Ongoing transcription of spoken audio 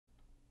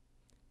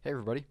Hey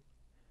everybody.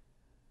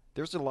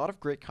 There's a lot of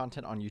great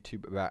content on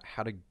YouTube about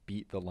how to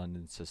beat the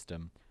London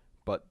system,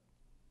 but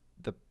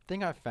the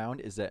thing I've found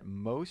is that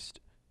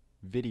most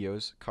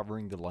videos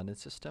covering the London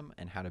system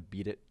and how to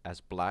beat it as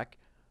black,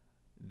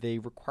 they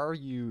require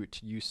you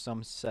to use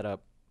some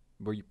setup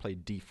where you play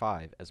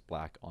d5 as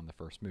black on the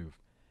first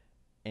move.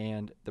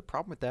 And the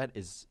problem with that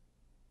is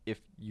if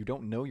you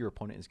don't know your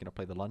opponent is going to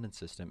play the London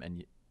system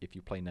and if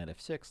you play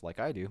Nf6 like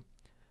I do,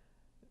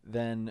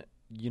 then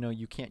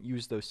you can't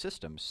use those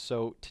systems.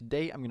 So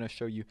today I'm going to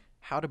show you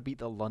how to beat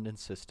the London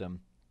system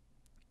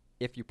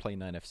if you play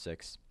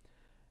Nf6.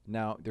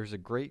 Now, there's a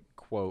great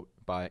quote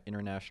by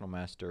international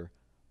master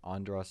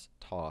Andras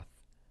Toth,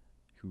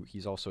 who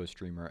he's also a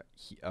streamer,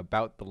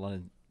 about the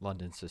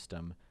London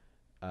system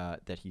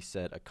that he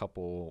said a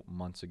couple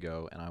months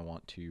ago, and I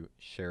want to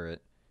share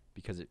it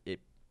because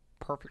it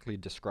perfectly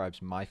describes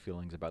my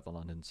feelings about the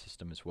London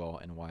system as well,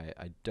 and why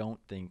I don't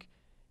think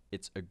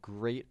it's a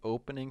great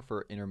opening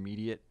for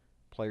intermediate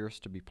players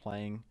to be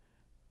playing.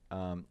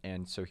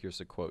 And so here's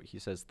a quote. He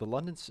says, "The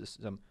London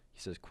system." He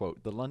says,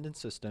 "Quote: The London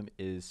system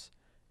is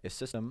a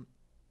system."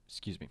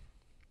 Excuse me.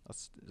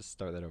 Let's just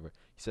start that over.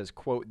 He says,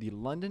 "Quote: The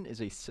London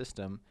is a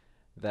system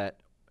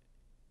that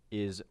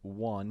is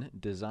 1,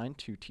 designed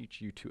to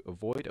teach you to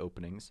avoid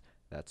openings.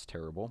 That's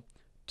terrible.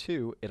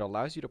 2, it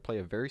allows you to play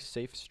a very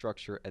safe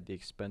structure at the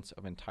expense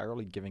of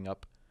entirely giving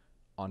up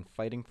on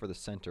fighting for the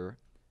center,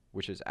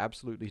 which is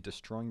absolutely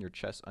destroying your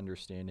chess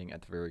understanding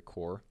at the very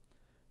core.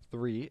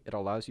 3, it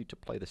allows you to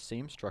play the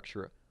same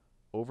structure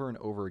over and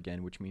over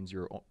again, which means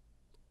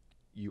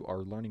you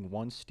are learning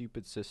one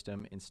stupid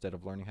system instead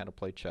of learning how to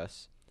play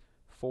chess.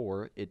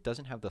 4, it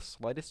doesn't have the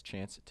slightest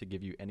chance to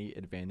give you any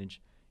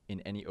advantage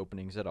in any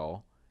openings at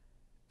all.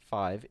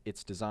 5,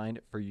 it's designed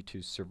for you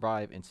to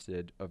survive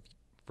instead of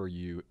for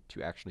you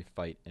to actually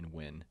fight and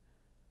win."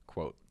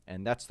 Quote.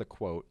 And that's the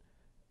quote.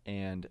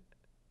 And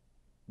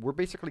we're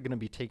basically going to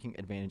be taking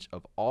advantage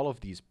of all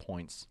of these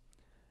points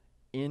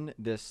in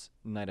this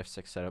knight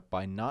f6 setup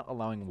by not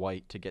allowing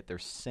white to get their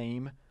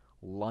same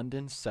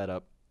London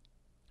setup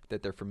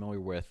that they're familiar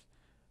with.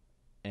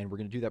 And we're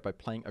going to do that by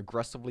playing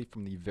aggressively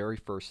from the very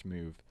first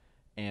move.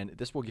 And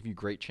this will give you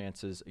great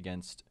chances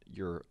against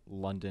your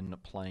London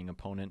playing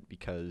opponent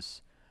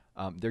because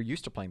they're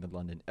used to playing the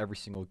London every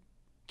single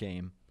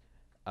game.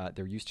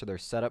 They're used to their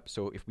setup,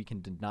 so if we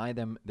can deny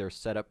them their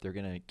setup, they're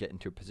going to get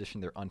into a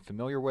position they're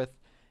unfamiliar with,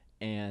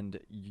 and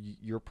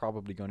you're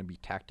probably going to be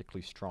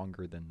tactically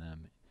stronger than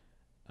them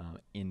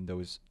in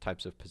those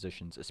types of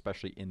positions,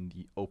 especially in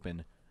the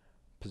open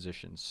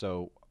positions.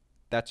 So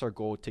that's our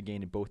goal, to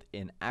gain both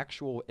an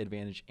actual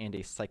advantage and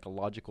a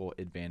psychological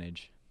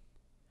advantage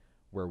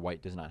where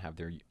white does not have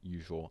their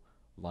usual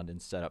London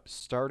setup,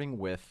 starting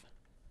with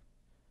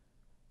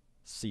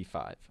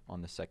c5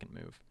 on the second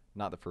move.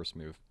 Not the first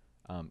move,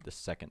 the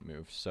second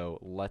move. So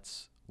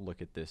let's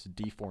look at this.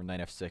 d4,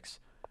 knight f6,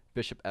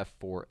 bishop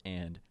f4,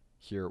 and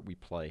here we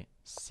play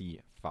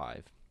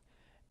c5.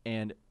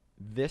 And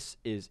this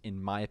is, in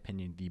my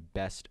opinion, the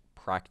best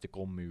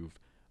practical move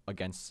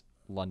against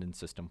London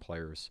system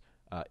players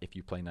if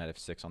you play knight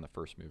f6 on the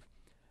first move.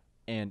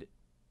 And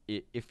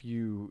if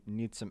you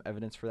need some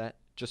evidence for that,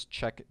 just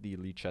check the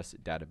Lichess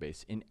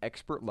database. In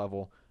expert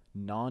level,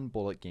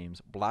 non-bullet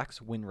games,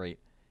 black's win rate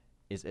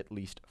is at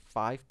least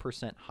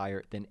 5%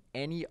 higher than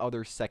any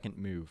other second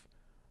move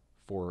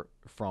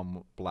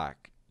from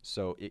black.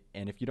 So,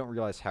 and if you don't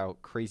realize how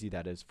crazy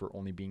that is for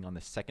only being on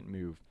the second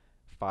move,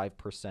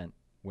 5%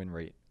 win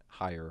rate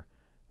higher,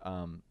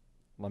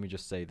 let me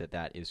just say that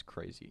that is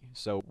crazy.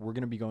 So we're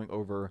going to be going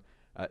over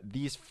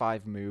these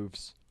 5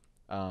 moves,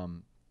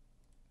 e3,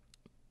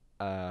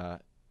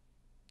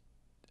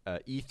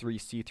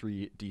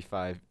 c3,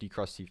 d5, d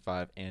cross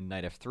c5, and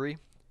knight f3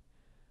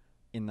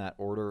 in that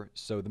order.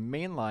 So the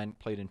main line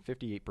played in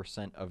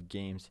 58% of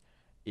games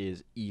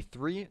is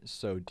e3,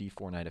 so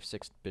d4, knight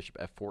f6, bishop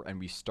f4, and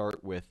we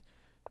start with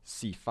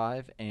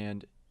c5,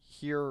 and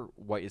here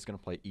white is going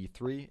to play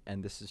e3,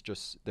 and this is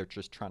they're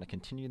just trying to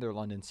continue their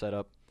London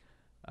setup.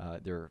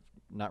 They're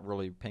not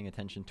really paying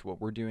attention to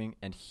what we're doing,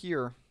 and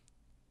here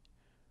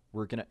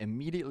we're going to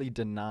immediately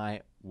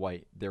deny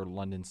white their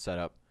London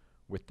setup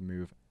with the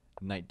move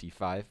knight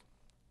d5.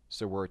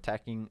 So we're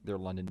attacking their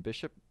London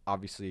bishop.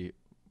 Obviously,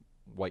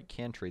 white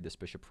can trade this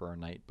bishop for our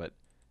knight, but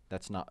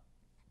that's not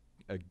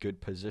a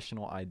good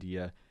positional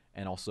idea.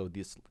 And also,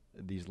 these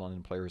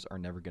London players are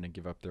never going to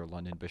give up their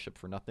London bishop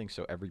for nothing,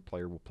 so every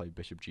player will play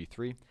bishop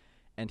g3.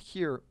 And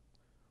here,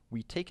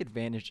 we take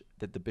advantage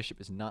that the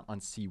bishop is not on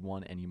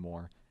c1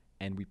 anymore,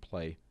 and we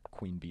play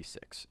queen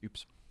b6.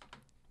 Oops.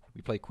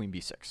 We play queen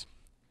b6.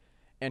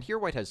 And here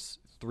white has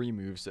 3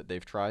 moves that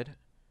they've tried.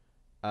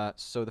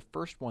 So the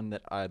first one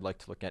that I'd like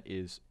to look at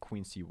is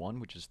queen c1,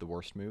 which is the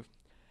worst move.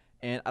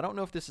 And I don't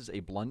know if this is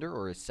a blunder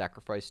or a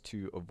sacrifice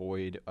to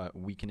avoid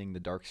weakening the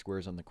dark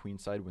squares on the queen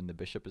side when the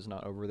bishop is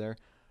not over there.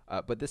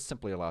 But this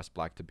simply allows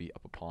black to be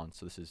up a pawn.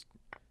 So this is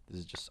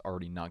just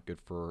already not good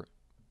for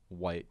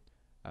white.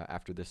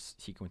 After this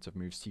sequence of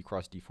moves, c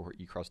cross d4,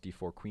 e cross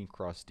d4, queen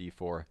cross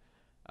d4,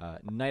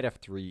 knight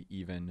f3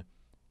 even,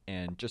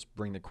 and just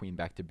bring the queen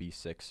back to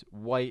b6.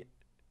 White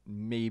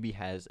maybe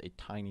has a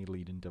tiny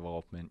lead in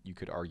development, you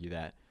could argue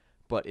that,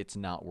 but it's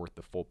not worth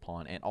the full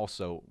pawn. And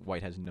also,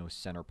 white has no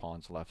center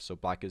pawns left, so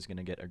black is going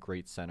to get a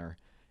great center.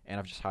 And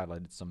I've just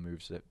highlighted some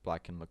moves that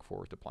black can look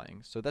forward to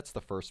playing. So that's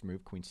the first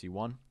move, queen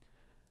c1.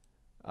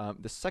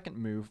 The second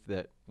move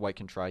that white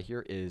can try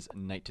here is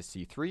knight to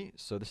c3.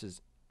 So this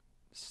is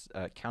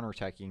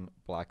counterattacking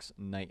black's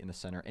knight in the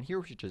center. And here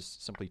we should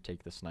just simply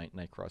take this knight,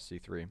 knight cross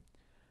c3.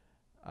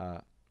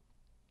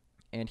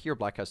 And here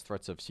black has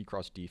threats of c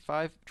cross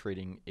d5,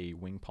 trading a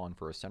wing pawn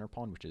for a center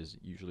pawn, which is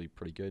usually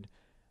pretty good,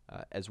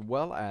 as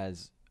well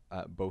as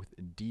both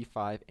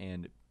d5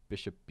 and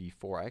bishop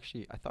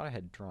b4. I thought I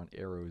had drawn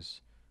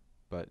arrows,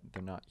 but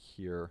they're not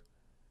here.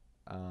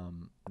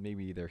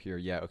 Maybe they're here.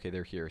 Yeah, okay,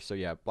 they're here. So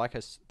yeah, black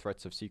has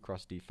threats of c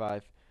cross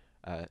d5,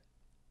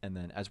 and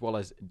then as well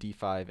as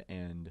d5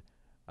 and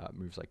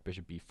moves like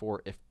bishop b4.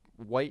 If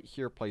white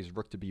here plays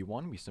rook to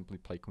b1, we simply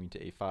play queen to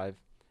a5.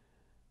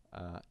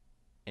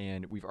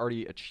 And we've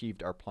already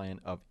achieved our plan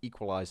of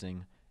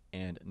equalizing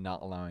and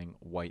not allowing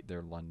white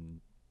their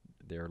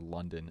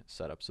London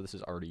setup. So this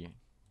is already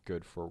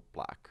good for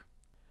black.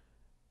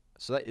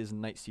 So that is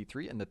knight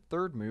c3. And the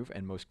third move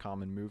and most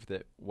common move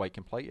that white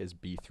can play is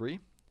b3.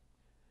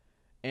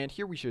 And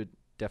here we should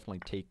definitely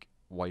take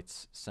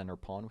white's center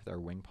pawn with our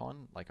wing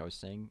pawn. Like I was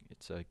saying,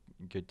 it's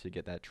good to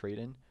get that trade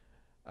in.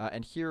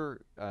 And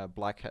here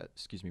white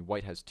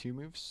has two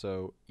moves.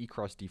 So e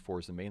cross d4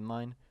 is the main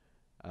line,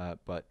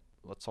 but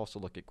let's also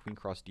look at queen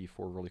cross d4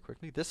 really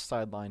quickly. This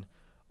sideline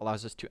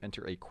allows us to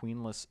enter a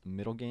queenless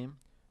middle game.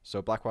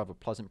 So black will have a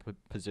pleasant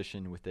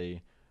position with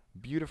a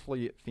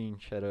beautifully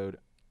fianchettoed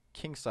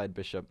kingside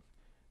bishop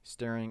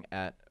staring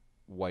at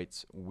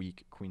white's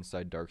weak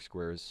queenside dark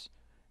squares.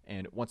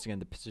 And once again,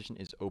 the position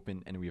is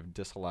open and we have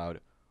disallowed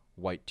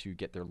white to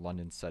get their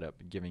London setup,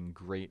 giving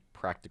great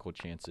practical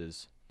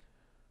chances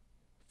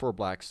for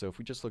black. So if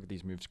we just look at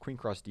these moves, queen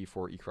cross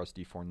d4, e cross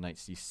d4, knight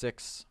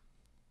c6.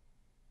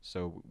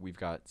 So we've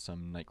got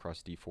some knight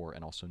cross d4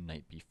 and also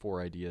knight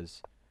b4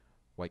 ideas.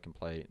 White can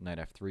play knight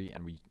f3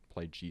 and we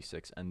play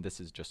g6, and this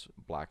is just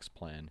black's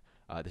plan.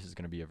 This is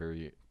going to be a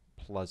very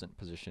pleasant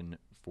position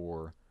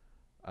for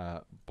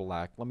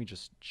black. Let me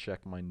just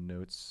check my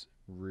notes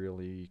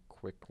really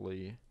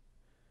quickly.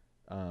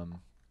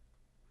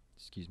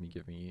 Excuse me,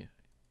 give me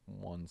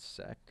one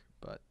sec,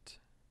 but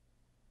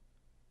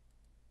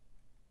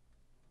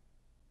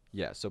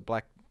yeah, so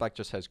black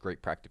just has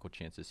great practical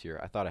chances here.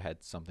 I thought I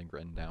had something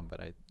written down, but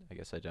I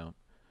guess I don't.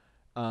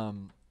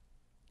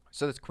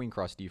 So that's queen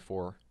cross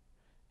d4.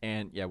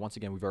 And yeah, once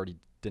again, we've already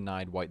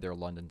denied white their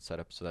London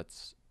setup, so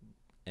that's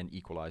an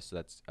equalize, so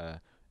that's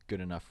good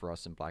enough for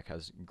us, and black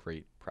has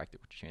great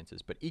practical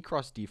chances. But e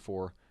cross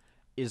d4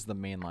 is the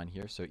main line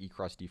here, so e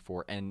cross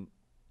d4, and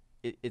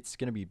it's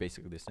going to be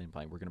basically the same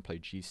plan. We're going to play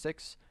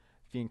g6,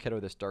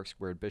 fianchetto this dark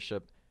squared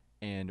bishop,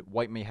 and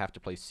white may have to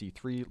play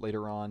c3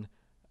 later on,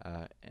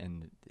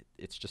 and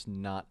it's just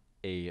not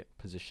a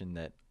position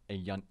that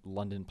a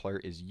London player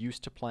is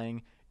used to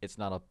playing. It's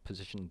not a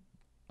position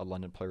a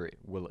London player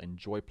will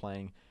enjoy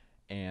playing,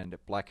 and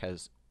black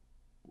has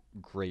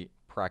great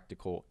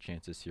practical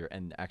chances here.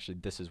 And actually,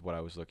 this is what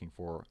I was looking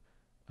for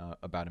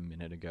about a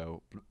minute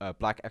ago.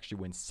 Black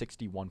actually wins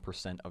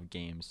 61% of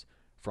games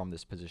from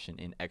this position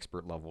in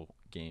expert level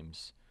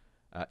games,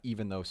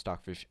 even though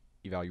Stockfish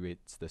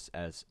evaluates this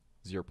as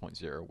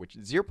 0.0, which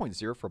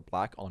 0.0 for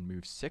black on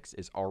move 6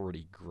 is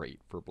already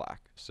great for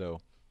black. So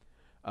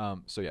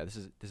yeah,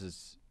 this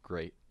is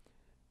great.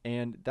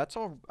 And that's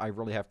all I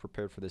really have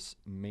prepared for this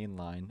main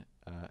line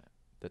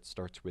that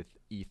starts with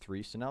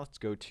e3. So now let's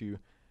go to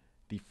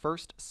the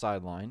first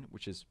sideline,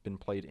 which has been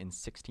played in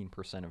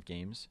 16% of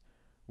games,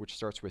 which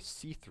starts with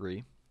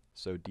c3.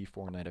 So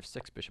d4, knight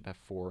f6, bishop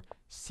f4,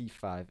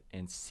 c5,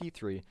 and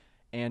c3.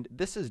 And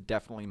this is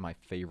definitely my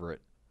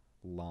favorite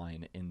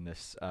line in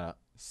this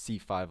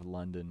c5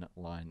 London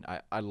line.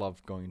 I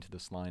love going to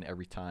this line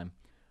every time.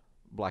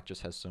 Black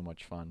just has so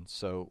much fun.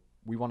 So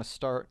we want to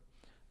start...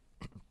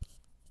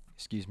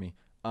 Excuse me.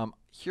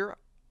 Here,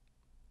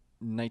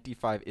 knight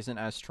d5 isn't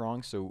as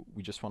strong, so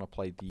we just want to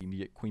play the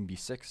immediate queen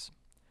b6.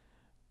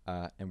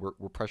 And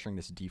we're pressuring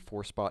this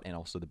d4 spot and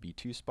also the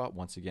b2 spot.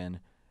 Once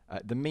again,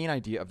 the main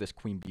idea of this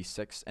queen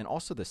b6 and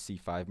also the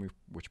c5 move,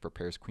 which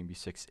prepares queen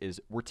b6,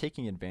 is we're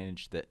taking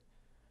advantage that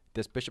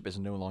this bishop is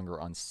no longer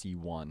on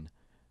c1.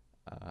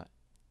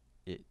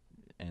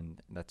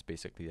 And that's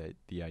basically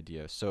the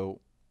idea. So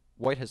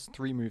white has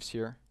three moves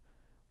here.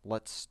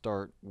 Let's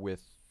start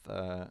with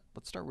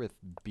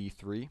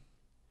b3.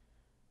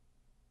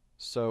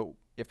 So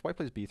if white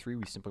plays b3,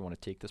 we simply want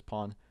to take this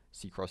pawn,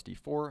 c cross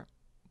d4.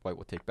 White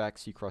will take back,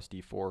 c cross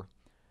d4.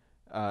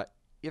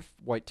 If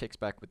white takes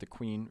back with the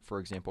queen, for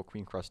example,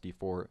 queen cross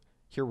d4,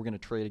 here we're going to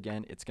trade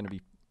again. It's going to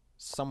be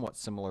somewhat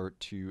similar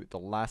to the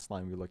last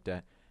line we looked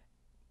at,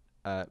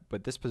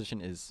 but this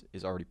position is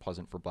already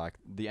pleasant for black.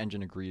 The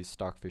engine agrees.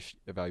 Stockfish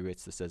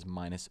evaluates this as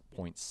minus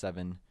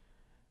 0.7,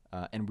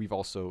 and we've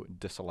also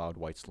disallowed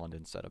white's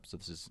London setup, so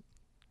this is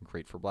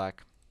great for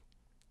black.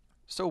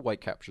 So white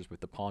captures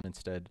with the pawn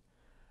instead.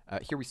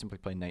 Here we simply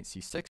play knight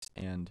c6,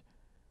 and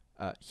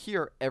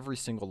here every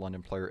single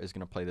London player is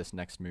going to play this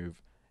next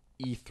move,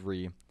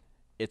 e3.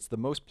 It's the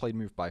most played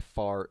move by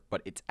far,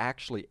 but it's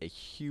actually a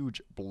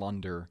huge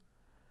blunder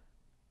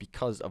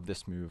because of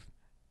this move,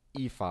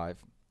 e5.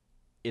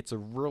 It's a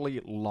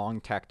really long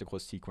tactical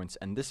sequence,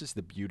 and this is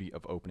the beauty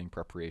of opening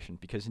preparation,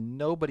 because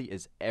nobody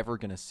is ever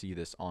going to see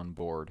this on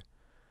board.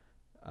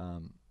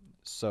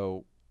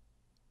 So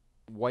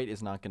white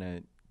is not going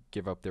to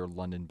give up their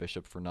London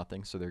bishop for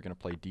nothing, so they're going to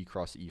play d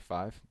cross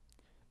e5.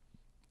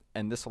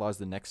 And this allows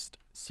the next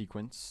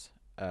sequence,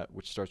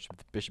 which starts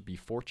with bishop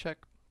b4 check.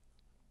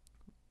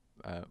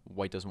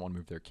 White doesn't want to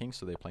move their king,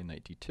 so they play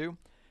knight d2.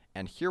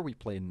 And here we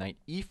play knight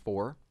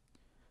e4,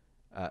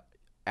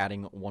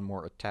 adding one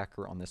more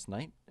attacker on this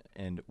knight,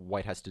 and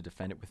white has to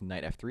defend it with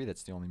knight f3.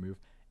 That's the only move.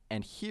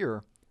 And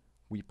here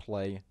we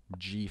play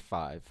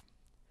g5.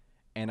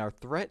 And our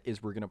threat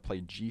is we're going to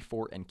play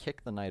g4 and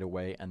kick the knight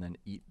away and then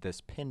eat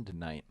this pinned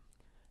knight.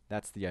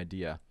 That's the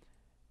idea.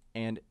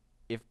 And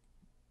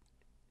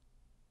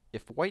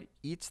if white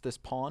eats this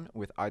pawn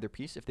with either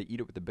piece, if they eat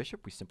it with the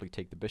bishop, we simply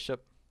take the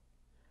bishop.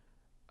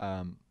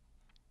 If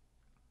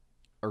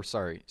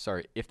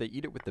they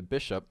eat it with the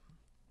bishop,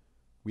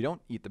 we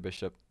don't eat the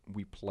bishop,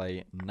 we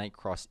play knight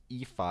cross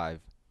e5.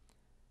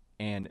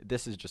 And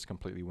this is just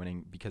completely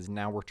winning, because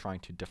now we're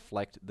trying to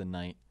deflect the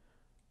knight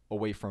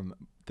away from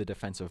the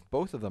defense of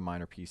both of the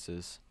minor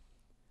pieces.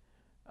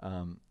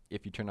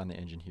 If you turn on the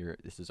engine here,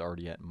 this is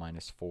already at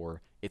 -4.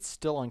 It's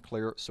still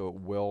unclear, so it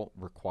will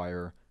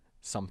require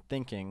some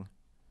thinking,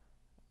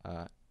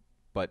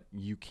 but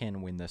you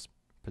can win this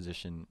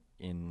position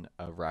in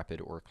a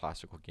rapid or a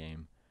classical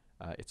game.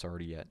 It's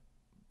already at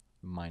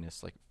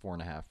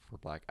 -4.5 for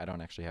black. I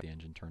don't actually have the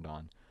engine turned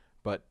on,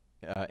 but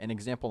an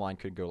example line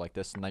could go like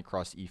this: knight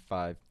cross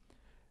e5,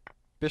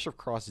 bishop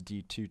cross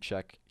d2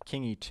 check,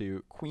 king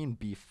e2, queen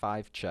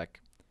b5 check,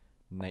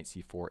 knight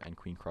c4, and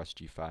queen cross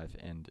g5.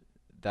 And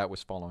that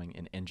was following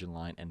an engine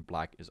line, and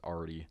black is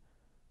already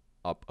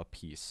up a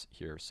piece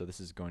here. So this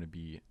is going to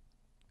be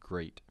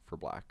great for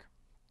black.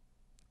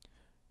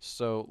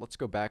 So let's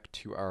go back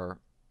to our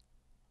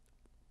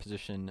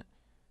position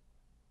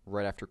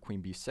right after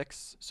queen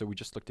b6. So we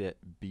just looked at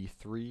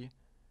b3.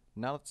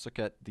 Now let's look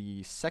at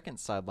the second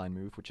sideline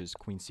move, which is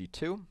queen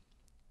c2.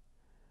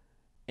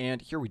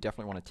 And here we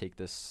definitely want to take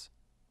this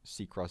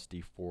c cross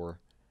d4.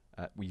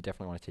 We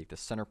definitely want to take the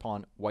center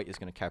pawn. White is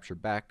going to capture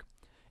back.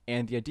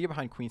 And the idea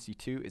behind queen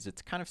c2 is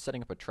it's kind of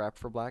setting up a trap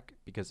for black,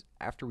 because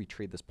after we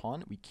trade this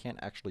pawn, we can't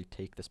actually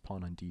take this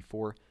pawn on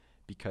d4,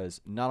 because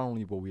not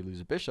only will we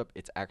lose a bishop,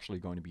 it's actually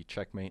going to be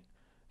checkmate.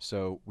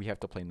 So we have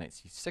to play knight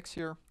c6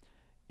 here.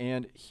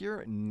 And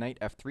here, knight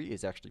f3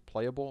 is actually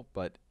playable,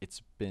 but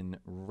it's been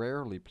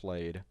rarely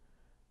played.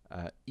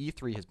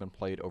 e3 has been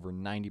played over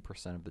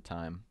 90% of the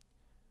time,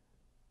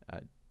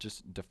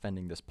 just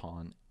defending this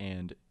pawn.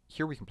 And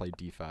here we can play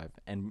d5.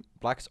 And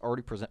black's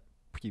already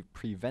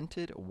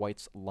prevented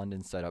white's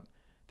London setup.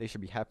 They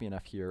should be happy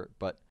enough here,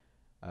 but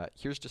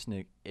here's just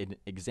an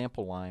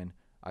example line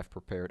I've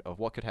prepared of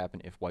what could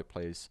happen if white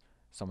plays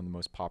some of the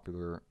most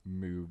popular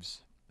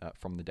moves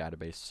from the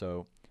database.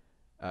 So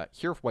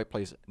here, if white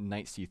plays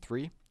knight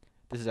c3,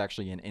 this is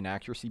actually an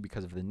inaccuracy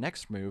because of the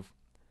next move,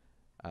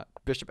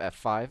 bishop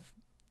f5.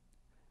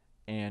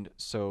 And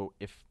so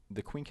if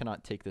the queen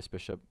cannot take this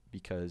bishop,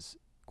 because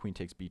queen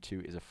takes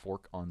b2 is a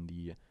fork on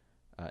the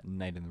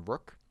knight and the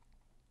rook.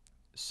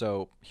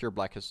 So here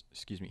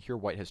here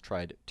white has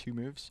tried two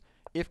moves.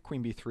 If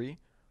queen b3,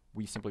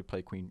 we simply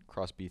play queen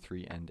cross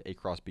b3 and a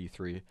cross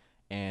b3,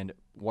 and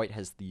white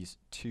has these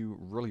two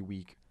really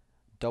weak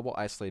double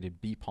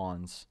isolated b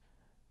pawns.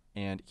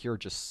 And here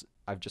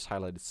I've just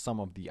highlighted some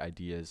of the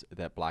ideas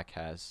that black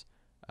has,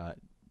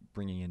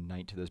 bringing in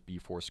knight to this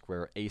b4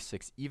 square,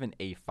 a6, even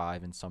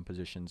a5 in some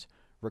positions,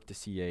 rook to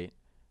c8.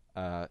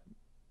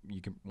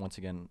 You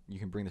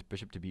can bring this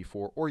bishop to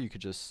b4, or you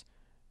could just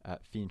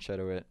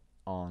fianchetto it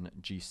on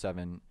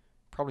g7.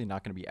 Probably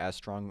not going to be as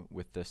strong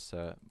with this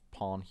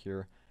pawn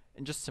here,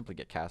 and just simply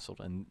get castled.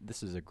 And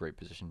this is a great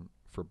position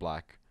for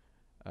black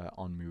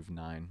on move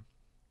 9.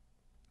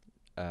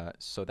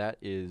 So that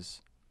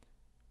is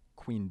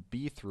queen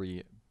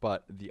b3,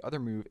 but the other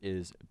move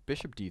is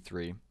bishop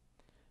d3,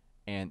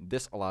 and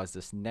this allows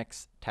this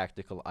next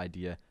tactical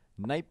idea,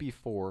 knight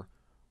b4,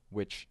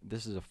 which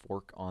this is a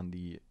fork on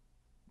the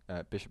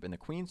bishop and the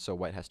queen, so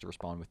white has to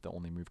respond with the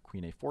only move,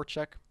 queen a4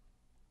 check.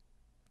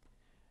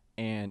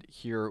 And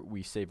here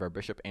we save our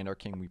bishop and our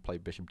king, we play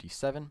bishop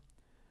d7.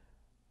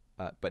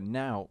 But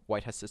now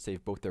white has to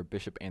save both their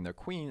bishop and their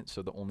queen,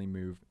 so the only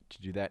move to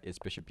do that is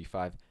bishop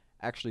b5.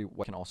 Actually,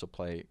 white can also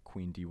play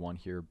queen d1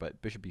 here,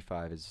 but bishop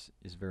b5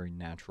 is very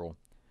natural.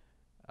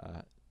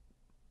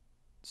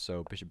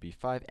 So bishop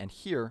b5, and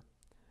here,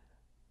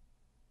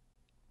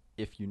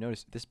 if you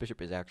notice, this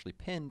bishop is actually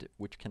pinned,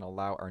 which can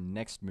allow our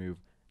next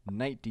move,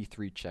 knight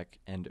d3 check,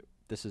 and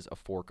this is a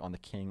fork on the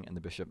king and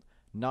the bishop.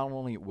 Not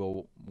only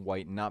will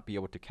white not be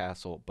able to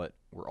castle, but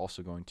we're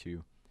also going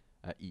to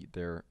eat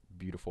their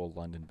beautiful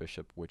London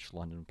bishop, which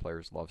London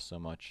players love so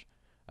much.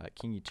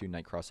 King e2,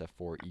 knight cross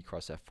f4, e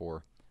cross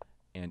f4,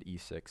 and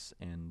e6,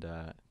 and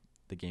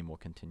the game will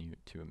continue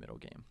to a middle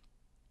game.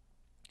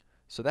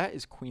 So that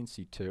is queen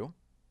c2,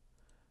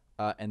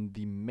 and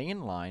the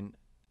main line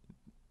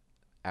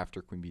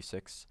after queen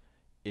b6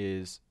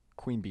 is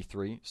queen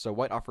b3. So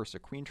white offers a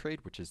queen trade,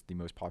 which is the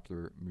most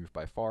popular move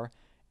by far,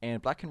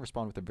 and black can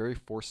respond with a very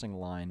forcing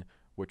line,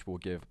 which will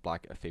give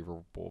black a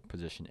favorable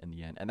position in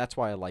the end. And that's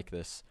why I like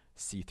this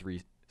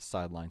c3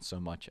 sideline so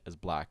much as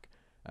black,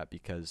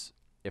 because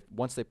if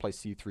once they play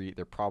c3,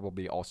 they're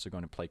probably also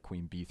going to play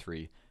queen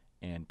b3,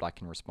 and black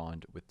can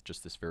respond with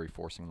just this very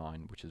forcing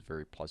line, which is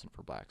very pleasant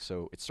for black.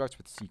 So it starts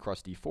with c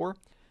cross d4.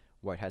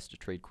 White has to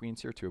trade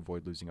queens here to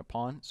avoid losing a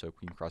pawn. So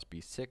queen cross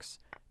b6,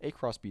 a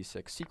cross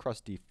b6, c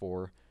cross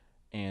d4,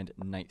 and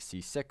knight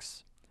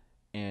c6.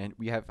 And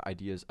we have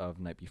ideas of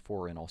knight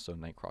b4 and also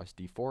knight cross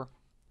d4.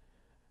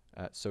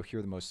 So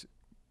here the most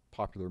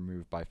popular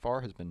move by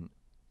far has been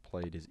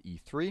played is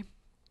e3.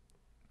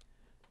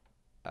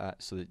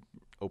 So that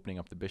opening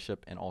up the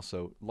bishop, and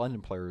also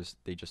London players,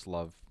 they just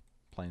love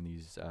playing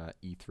these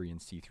e3 and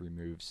c3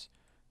 moves.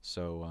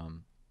 So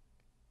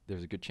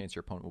there's a good chance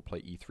your opponent will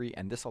play e3,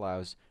 and this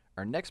allows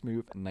our next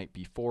move, knight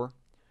b4.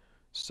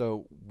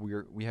 So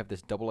we have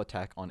this double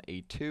attack on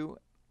a2.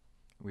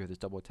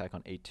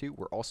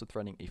 We're also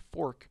threatening a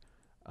fork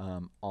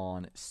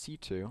on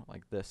c2,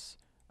 like this.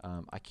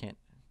 I can't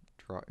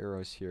draw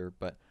arrows here,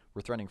 but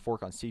we're threatening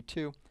fork on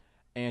c2.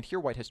 And here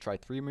white has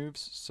tried 3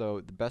 moves,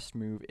 so the best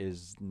move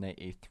is knight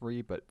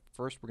a3, but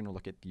first we're going to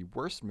look at the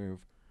worst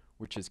move,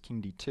 which is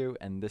king d2,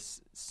 and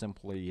this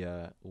simply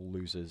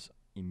loses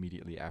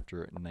immediately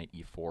after knight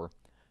e4.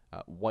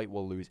 White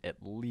will lose at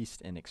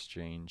least in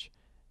exchange,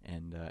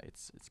 and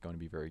it's going to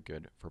be very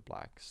good for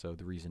black. So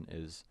the reason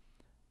is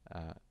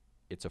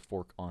it's a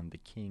fork on the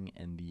king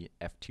and the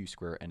f2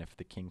 square, and if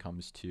the king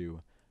comes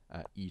to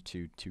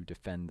e2 to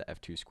defend the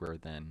f2 square,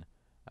 then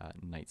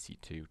knight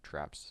c2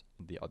 traps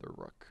the other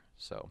rook.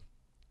 So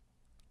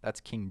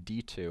that's king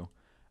d2.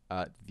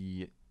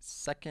 The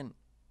second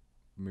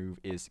move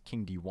is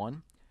king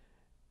d1,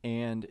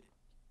 and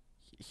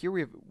here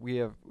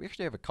we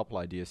actually have a couple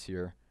ideas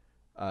here.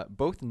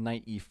 Both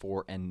knight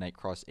e4 and knight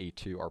cross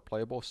a2 are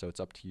playable, so it's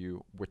up to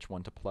you which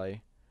one to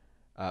play.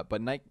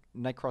 But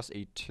knight cross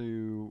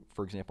a2,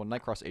 for example,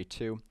 knight cross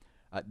a2,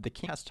 the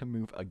king has to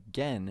move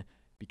again,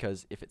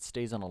 because if it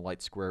stays on a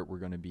light square, we're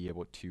going to be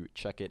able to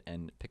check it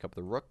and pick up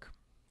the rook.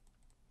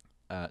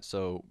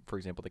 So, for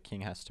example, the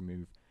king has to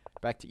move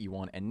back to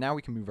e1, and now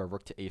we can move our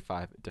rook to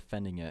a5,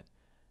 defending it,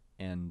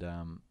 and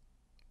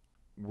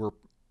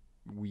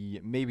we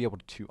may be able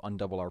to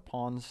undouble our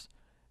pawns,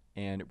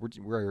 and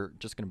we're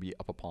just going to be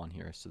up a pawn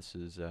here. So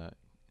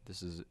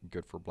this is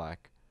good for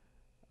black.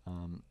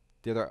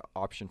 The other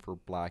option for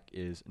black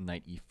is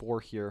knight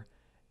e4 here,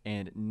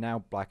 and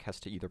now black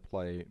has to either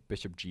play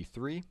bishop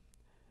g3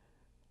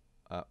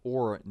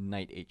 or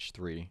knight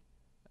h3.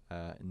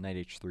 Knight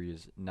h3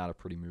 is not a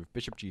pretty move.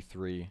 Bishop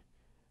g3,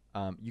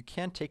 you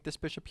can take this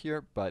bishop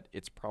here, but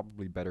it's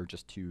probably better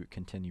just to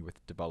continue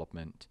with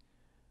development,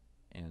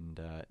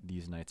 and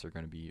these knights are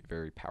going to be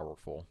very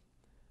powerful.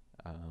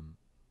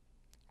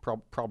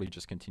 Probably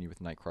just continue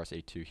with knight cross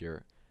a2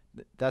 here.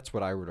 That's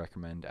what I would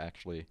recommend,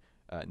 actually,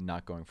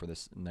 not going for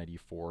this knight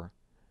e4.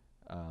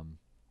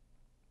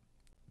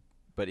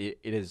 But it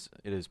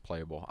is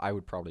playable. I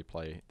would probably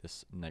play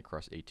this knight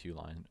cross a2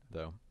 line,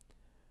 though.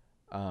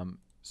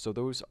 So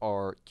those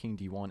are king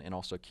d1 and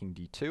also king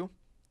d2.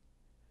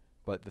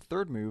 But the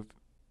third move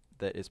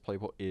that is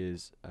playable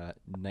is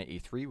knight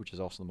a3, which is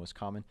also the most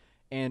common.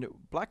 And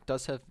black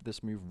does have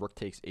this move, rook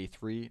takes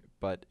a3,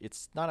 but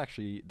it's not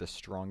actually the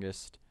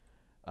strongest.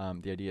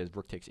 The idea is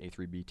rook takes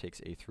a3, b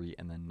takes a3,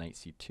 and then knight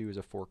c2 is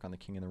a fork on the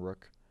king and the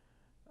rook.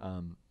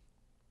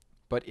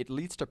 But it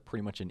leads to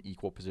pretty much an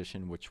equal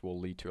position, which will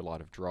lead to a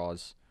lot of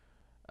draws.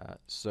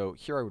 So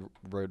here I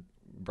would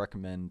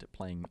recommend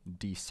playing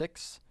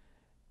d6.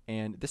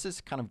 And this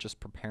is kind of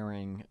just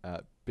preparing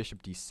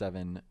bishop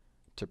d7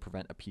 to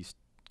prevent a piece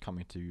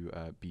coming to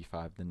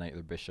b5, the knight or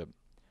the bishop.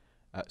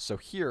 So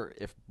here,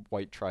 if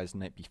white tries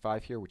knight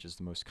b5 here, which is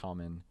the most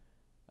common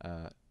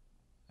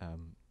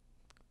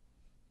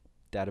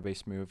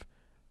database move.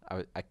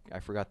 I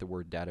forgot the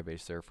word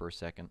database there for a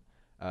second.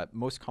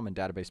 Most common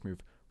database move,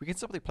 we can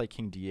simply play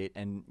king d8,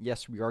 and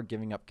yes, we are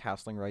giving up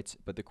castling rights,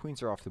 but the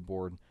queens are off the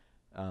board,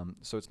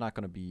 so it's not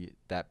going to be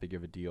that big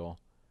of a deal.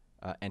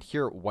 And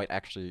here, white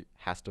actually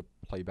has to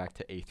play back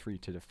to a3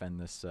 to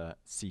defend this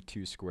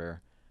c2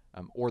 square,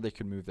 or they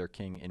could move their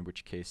king, in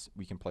which case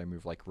we can play a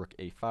move like rook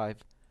a5,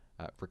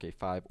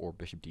 or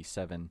bishop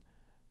d7,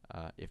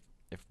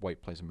 if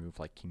white plays a move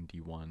like king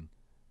d1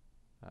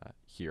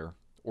 here.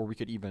 Or we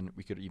could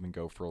even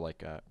go for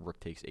like rook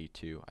takes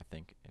a2, I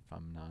think, if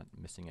I'm not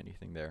missing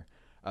anything there.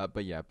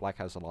 But yeah, black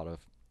has a lot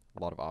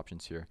of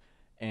options here,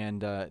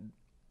 and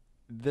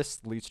this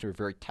leads to a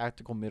very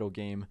tactical middle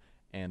game.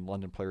 And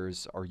London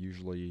players are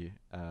usually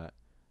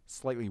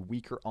slightly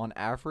weaker on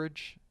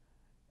average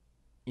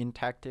in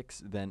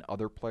tactics than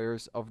other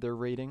players of their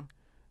rating.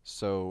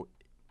 So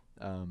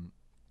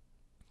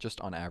just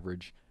on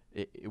average,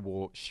 it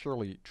will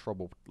surely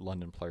trouble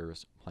London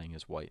players playing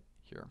as white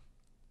here.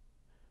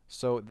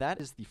 So that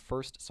is the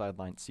first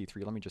sideline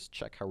c3. Let me just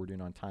check how we're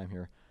doing on time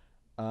here.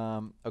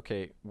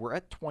 Okay, we're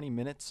at 20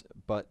 minutes,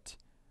 but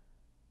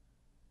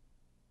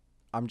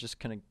I'm just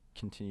going to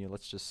continue.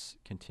 Let's just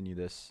continue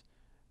this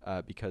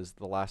because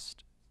the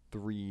last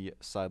 3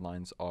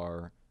 sidelines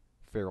are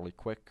fairly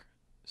quick.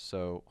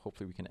 So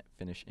hopefully we can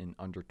finish in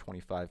under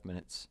 25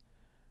 minutes.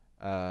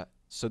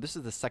 So this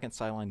is the second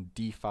sideline,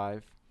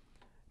 d5,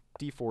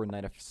 d4,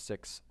 knight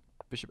f6,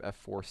 bishop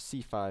f4,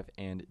 c5,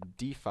 and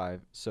d5.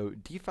 So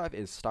d5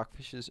 is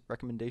Stockfish's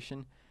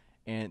recommendation,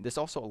 and this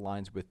also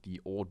aligns with the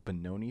old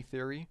Benoni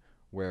theory,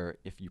 where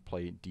if you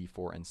play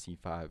d4 and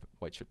c5,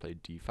 white should play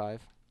d5.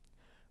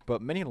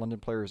 But many London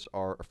players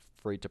are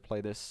afraid to play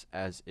this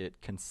as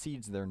it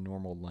concedes their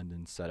normal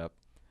London setup,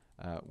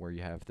 where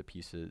you have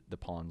the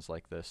pawns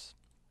like this.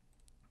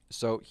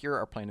 So here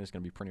our plan is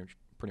going to be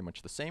pretty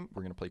much the same.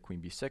 We're going to play queen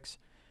b6,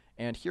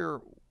 and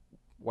here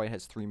white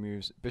has 3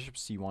 moves. Bishop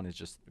c1 is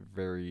just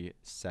very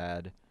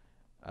sad.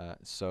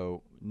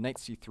 So knight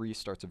c3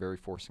 starts a very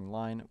forcing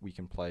line. We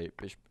can play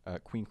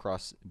queen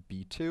cross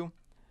b2.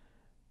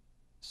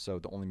 So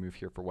the only move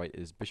here for white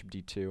is bishop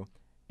d2,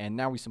 and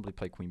now we simply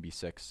play queen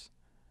b6.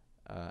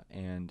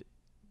 And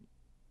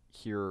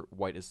here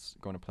white is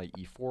going to play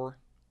e4,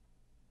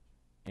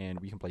 and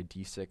we can play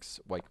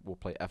d6. White will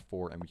play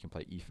f4, and we can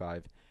play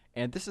e5.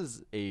 And this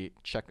is a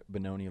Czech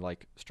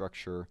Benoni-like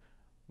structure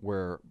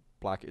where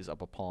black is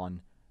up a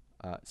pawn.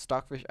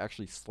 Stockfish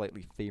actually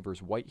slightly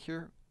favors white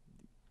here.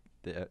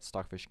 The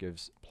Stockfish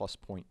gives plus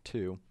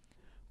 0.2,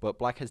 but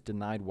black has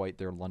denied white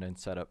their London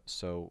setup,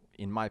 so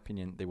in my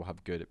opinion they will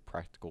have good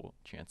practical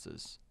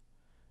chances.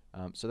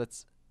 So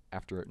that's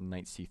after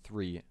knight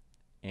c3,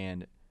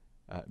 and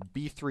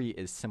b3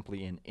 is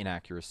simply an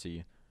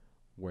inaccuracy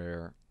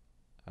where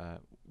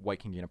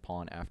white can gain a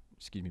pawn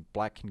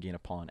black can gain a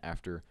pawn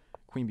after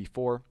queen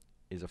b4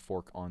 is a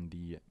fork on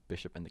the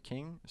bishop and the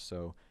king.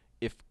 So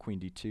if queen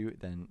d2,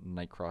 then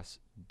knight cross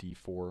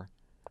d4,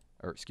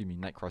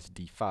 knight cross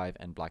d5,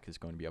 and black is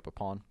going to be up a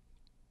pawn.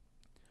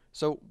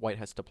 So white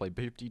has to play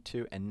bishop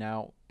d2, and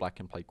now black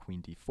can play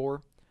queen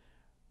d4,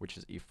 which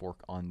is a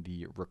fork on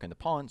the rook and the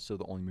pawn, so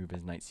the only move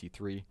is knight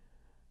c3.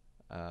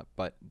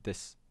 But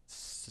this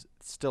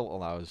still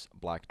allows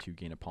black to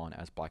gain a pawn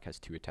as black has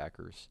 2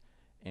 attackers,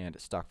 and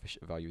Stockfish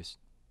evaluates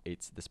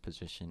this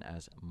position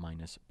as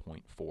minus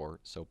 0.4,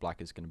 so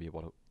black is going to be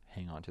able to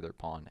hang on to their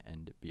pawn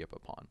and be up a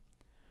pawn.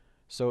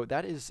 So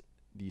that is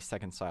the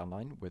second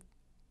sideline, with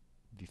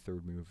the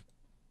third move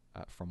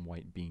from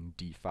white being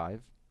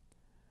d5.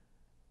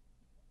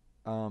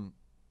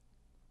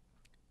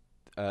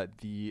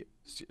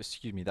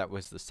 That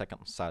was the second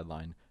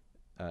sideline.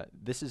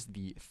 This is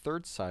the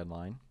third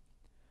sideline,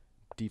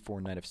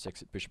 d4, knight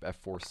f6, bishop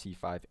f4,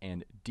 c5,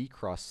 and d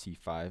cross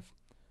c5.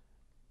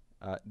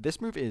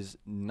 This move is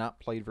not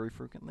played very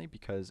frequently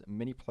because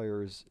many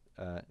players,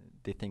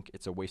 they think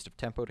it's a waste of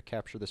tempo to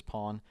capture this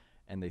pawn,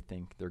 and they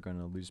think they're going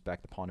to lose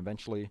back the pawn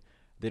eventually.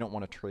 They don't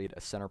want to trade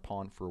a center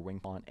pawn for a wing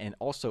pawn, and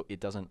also it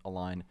doesn't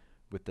align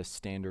with the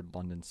standard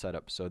London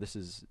setup. So this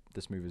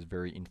move is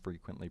very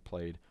infrequently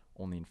played,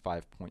 only in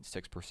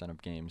 5.6%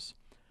 of games.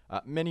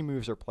 Many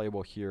moves are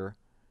playable here.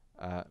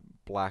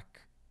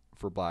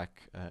 For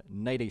black,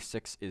 knight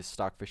a6 is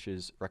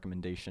Stockfish's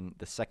recommendation,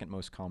 the second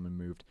most common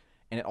move,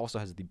 and it also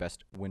has the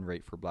best win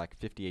rate for black,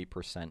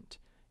 58%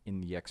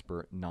 in the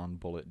expert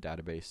non-bullet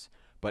database.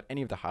 But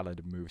any of the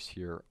highlighted moves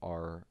here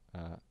are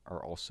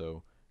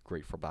also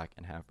great for black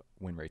and have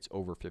win rates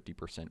over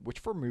 50%, which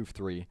for move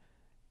 3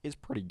 is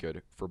pretty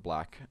good for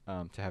black,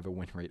 to have a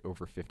win rate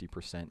over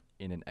 50%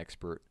 in an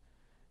expert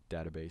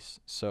database.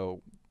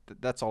 So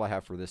that's all I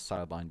have for this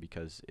sideline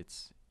because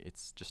it's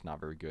just not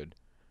very good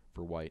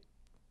for white.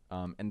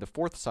 And the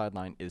fourth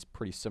sideline is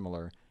pretty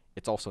similar.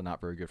 It's also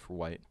not very good for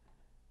white,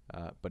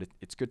 but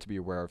it's good to be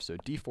aware of. So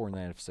d4,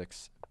 knight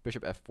f6,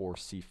 bishop f4,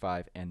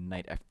 c5, and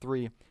knight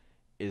f3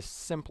 is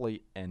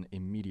simply an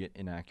immediate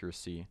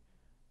inaccuracy.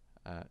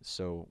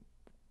 So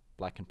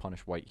black can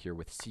punish white here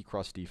with c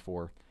cross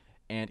d4.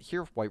 And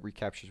here white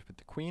recaptures with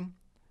the queen.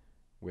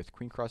 With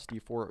queen cross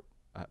d4,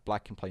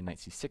 black can play knight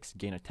c6,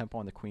 gain a tempo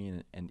on the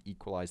queen, and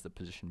equalize the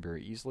position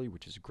very easily,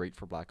 which is great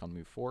for black on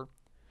move 4.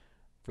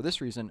 For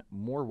this reason,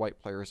 more white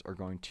players are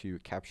going to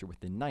capture with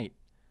the knight,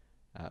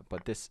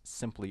 but this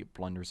simply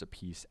blunders a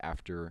piece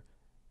after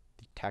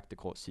the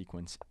tactical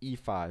sequence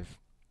e5.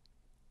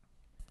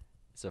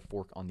 It's a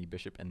fork on the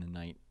bishop and the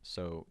knight,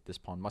 so this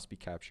pawn must be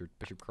captured,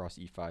 bishop cross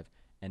e5,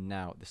 and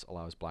now this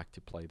allows black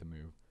to play the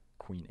move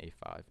queen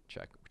a5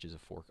 check, which is a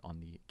fork on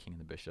the king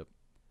and the bishop,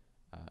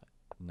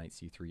 knight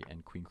c3,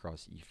 and queen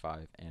cross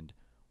e5, and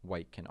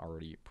white can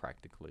already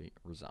practically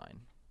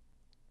resign.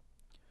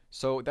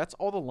 So that's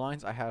all the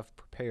lines I have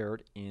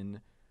prepared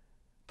in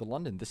the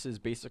London. This is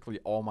basically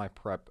all my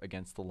prep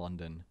against the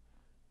London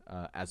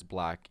as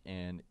black,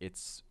 and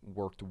it's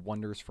worked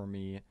wonders for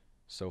me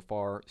so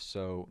far.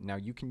 So now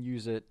you can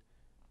use it.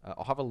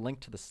 I'll have a link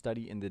to the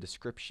study in the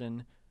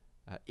description.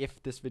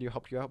 If this video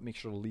helped you out, make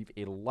sure to leave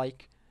a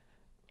like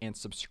and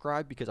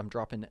subscribe because I'm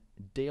dropping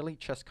daily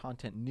chess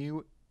content,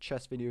 new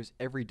chess videos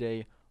every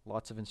day,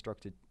 lots of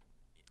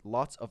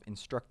lots of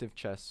instructive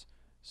chess,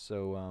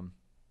 so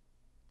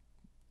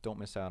don't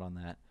miss out on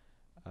that.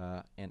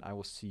 And I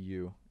will see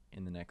you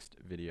in the next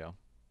video.